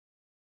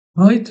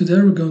Hi, today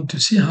we're going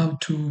to see how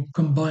to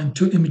combine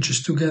two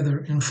images together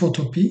in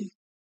Photopea.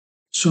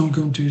 So I'm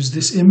going to use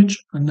this image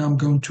and now I'm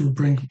going to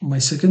bring my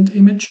second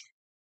image.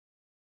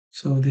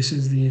 So this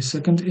is the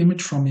second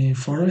image from a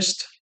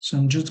forest. So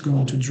I'm just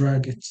going to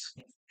drag it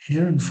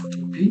here in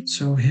Photopea.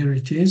 So here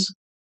it is.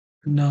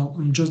 Now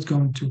I'm just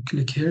going to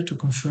click here to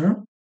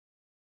confirm.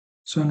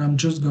 So and I'm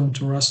just going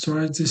to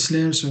rasterize this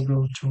layer. So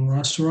go to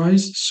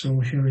rasterize.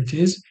 So here it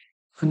is.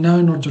 And now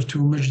in order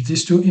to merge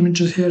these two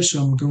images here,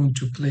 so I'm going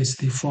to place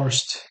the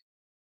forest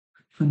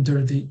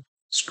under the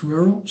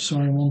squirrel.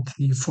 So I want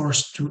the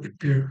forest to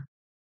appear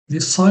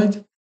this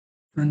side.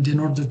 And in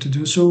order to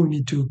do so, we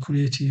need to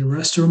create a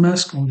raster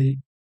mask on the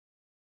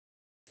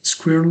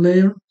square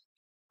layer.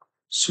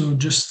 So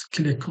just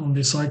click on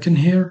this icon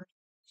here,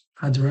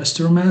 add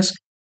raster mask.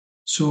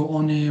 So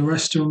on a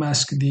raster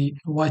mask, the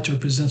white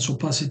represents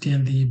opacity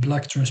and the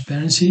black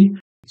transparency.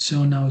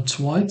 So now it's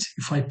white.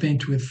 If I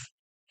paint with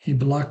a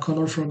black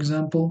color, for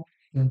example,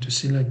 I'm going to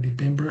select the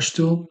paintbrush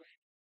tool,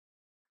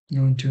 I'm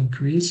going to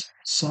increase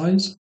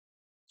size.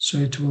 So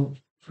it will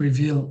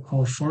reveal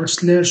our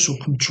forest layer. So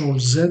Control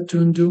Z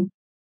to undo.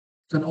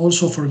 Then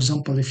also, for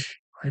example, if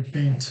I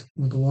paint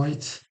with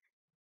white,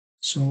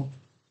 so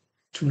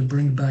it will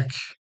bring back,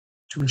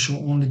 it will show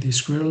only the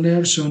square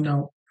layer. So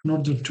now in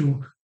order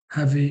to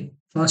have a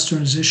fast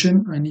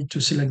transition, I need to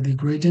select the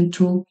gradient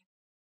tool,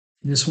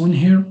 this one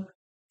here.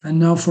 And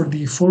now for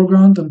the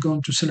foreground, I'm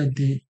going to select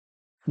the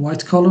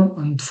white color.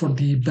 And for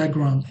the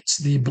background, it's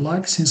the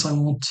black since I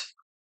want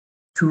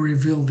to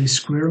reveal the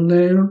square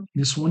layer,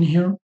 this one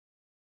here.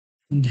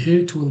 And here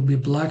it will be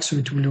black, so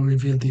it will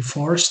reveal the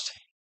forest.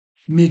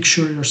 Make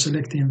sure you're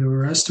selecting the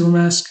raster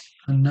mask.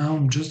 And now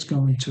I'm just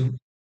going to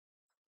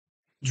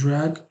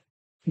drag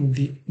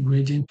the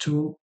gradient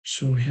tool.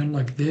 So here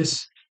like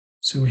this.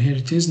 So here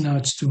it is. Now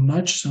it's too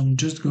much. So I'm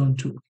just going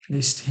to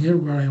place it here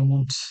where I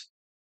want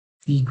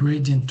the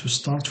gradient to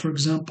start, for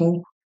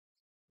example.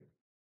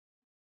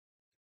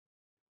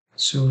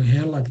 So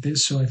here like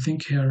this. So I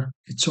think here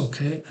it's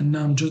okay. And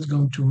now I'm just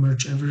going to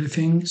merge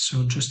everything.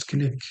 So just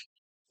click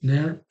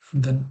there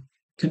and then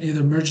you can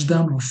either merge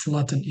them or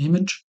flatten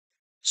image.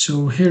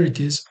 So here it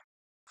is.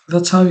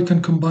 That's how you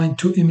can combine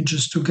two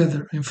images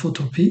together in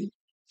Photopea.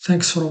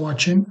 Thanks for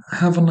watching.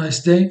 Have a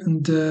nice day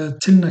and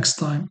till next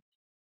time.